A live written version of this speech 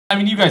I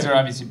mean, you guys are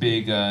obviously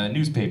big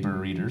newspaper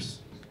readers.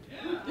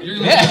 You're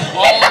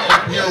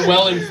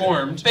well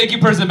informed. Thank you,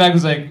 person back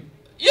was like,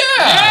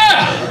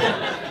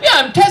 yeah,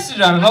 I'm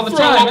tested on it all the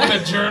time. Throw open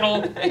a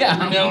journal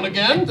yeah, now and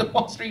again. The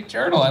Wall Street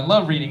Journal. I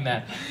love reading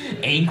that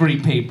angry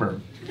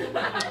paper.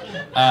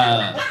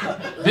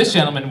 This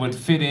gentleman would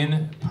fit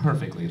in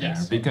perfectly there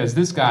because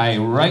this guy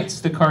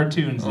writes the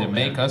cartoons that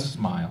make us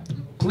smile.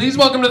 Please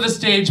welcome to the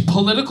stage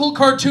political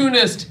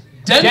cartoonist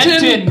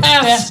Denton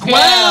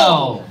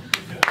Pasquale.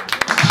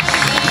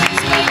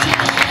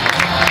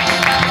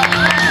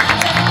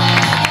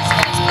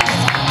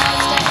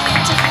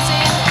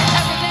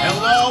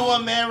 Hello,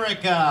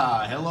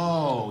 America.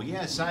 Hello.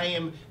 Yes, I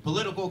am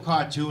political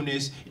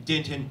cartoonist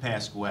Denton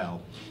Pasquale.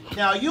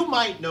 Now, you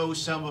might know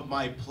some of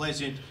my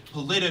pleasant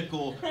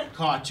political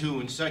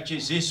cartoons, such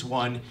as this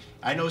one.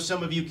 I know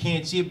some of you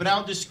can't see it, but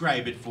I'll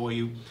describe it for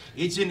you.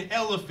 It's an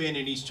elephant,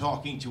 and he's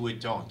talking to a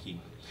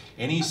donkey.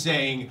 And he's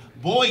saying,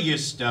 boy, you're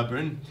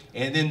stubborn.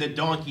 And then the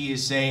donkey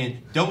is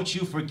saying, don't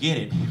you forget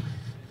it.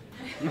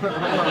 Because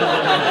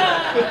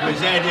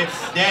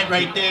that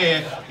right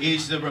there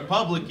is the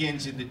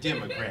Republicans and the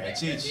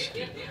Democrats.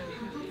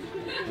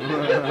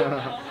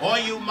 Or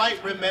you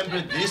might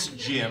remember this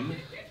gem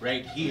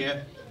right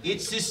here.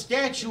 It's the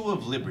Statue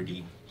of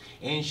Liberty.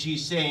 And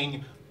she's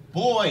saying,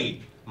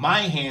 boy, my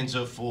hands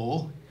are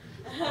full.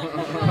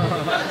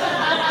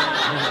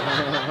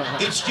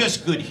 It's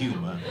just good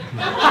humor.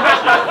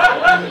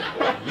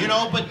 You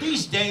know, but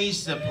these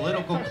days the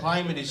political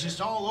climate is just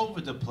all over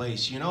the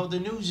place. You know, the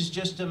news is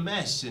just a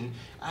mess, and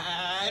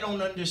I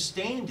don't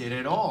understand it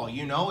at all.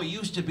 You know, it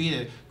used to be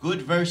the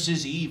good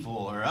versus evil,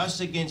 or us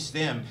against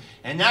them,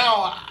 and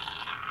now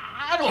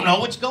I don't know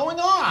what's going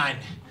on.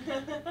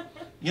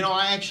 You know,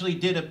 I actually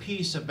did a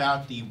piece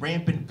about the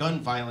rampant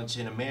gun violence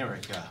in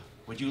America.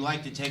 Would you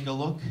like to take a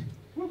look?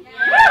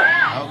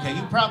 Yeah. Okay,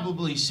 you've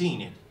probably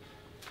seen it.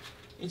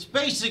 It's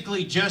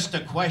basically just a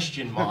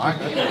question mark.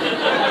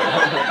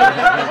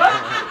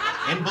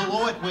 And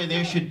below it, where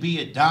there should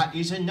be a dot,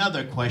 is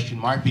another question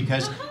mark,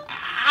 because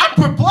I'm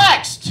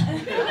perplexed.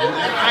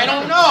 I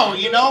don't know,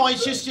 you know,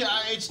 it's just,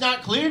 it's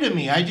not clear to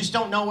me. I just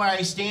don't know where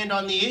I stand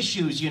on the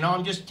issues, you know,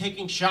 I'm just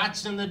taking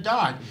shots in the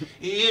dark.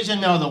 Here's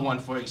another one,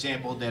 for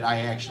example, that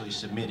I actually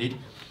submitted.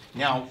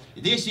 Now,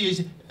 this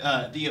is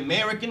the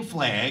American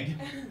flag,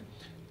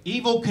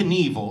 Evel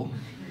Knievel,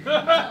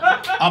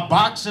 a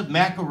box of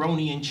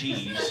macaroni and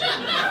cheese,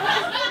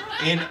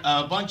 and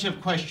a bunch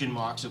of question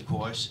marks, of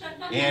course,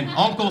 and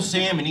Uncle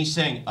Sam, and he's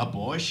saying,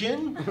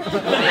 abortion?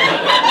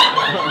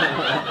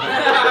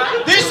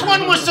 This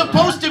one was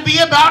supposed to be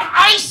about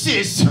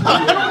ISIS.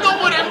 I don't know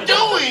what I'm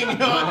doing.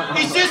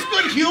 Is this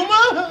good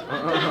humor?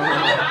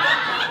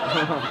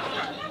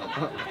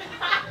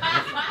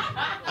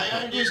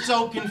 I'm just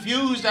so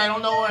confused. I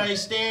don't know where I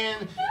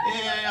stand.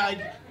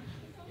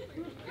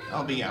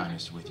 I'll be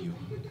honest with you.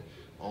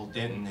 Old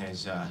Denton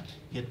has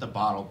hit the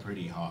bottle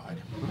pretty hard.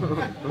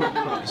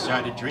 I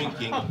started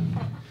drinking,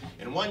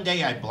 and one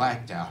day I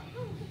blacked out.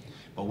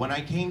 But when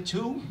I came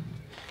to,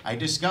 I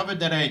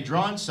discovered that I had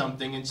drawn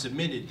something and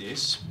submitted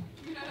this.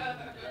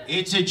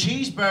 It's a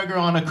cheeseburger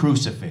on a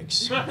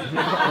crucifix.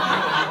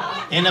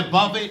 And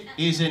above it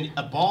is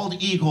a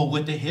bald eagle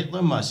with a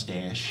Hitler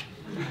mustache.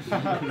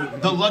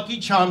 The Lucky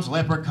Charms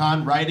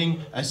leprechaun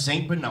riding a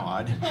Saint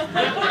Bernard.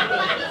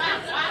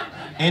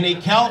 And a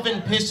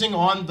Calvin pissing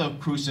on the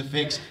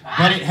crucifix,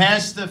 but it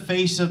has the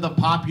face of the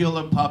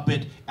popular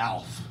puppet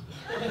Alf.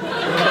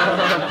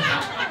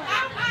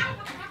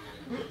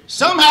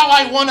 Somehow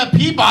I won a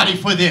Peabody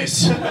for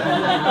this.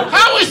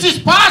 How is this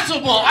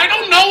possible? I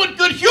don't know what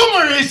good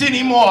humor is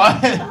anymore.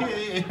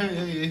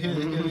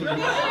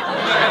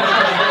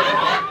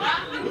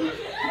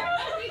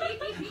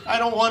 I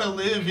don't want to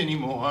live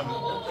anymore.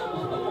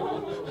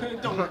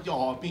 Don't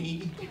yaw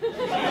me.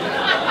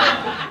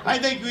 I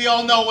think we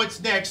all know what's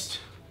next.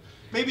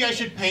 Maybe I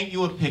should paint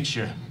you a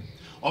picture,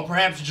 or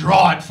perhaps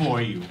draw it for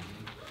you.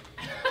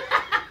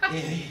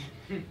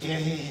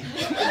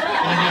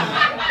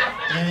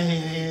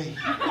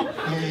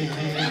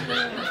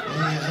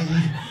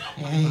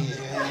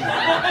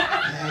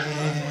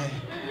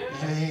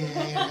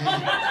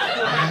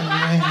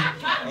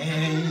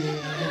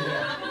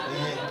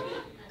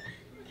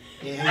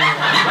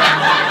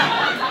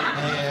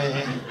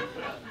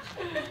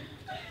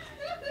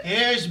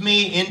 Here's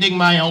me ending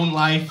my own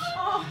life,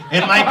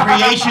 and my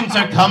creations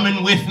are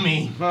coming with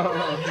me.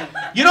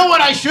 You know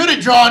what I should have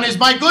drawn is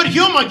my good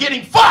humor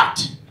getting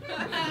fucked!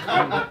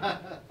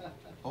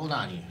 Hold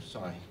on here,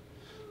 sorry.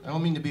 I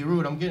don't mean to be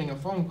rude, I'm getting a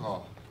phone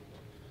call.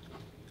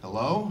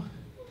 Hello?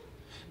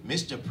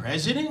 Mr.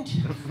 President?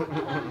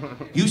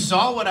 You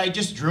saw what I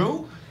just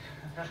drew?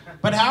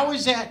 But how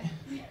is that?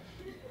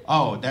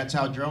 Oh, that's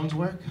how drones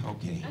work?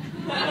 Okay.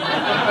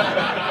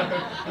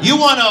 You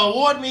want to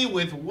award me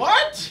with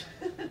what?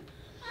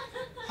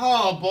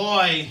 Oh,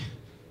 boy.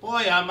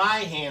 Boy, are my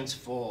hands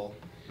full.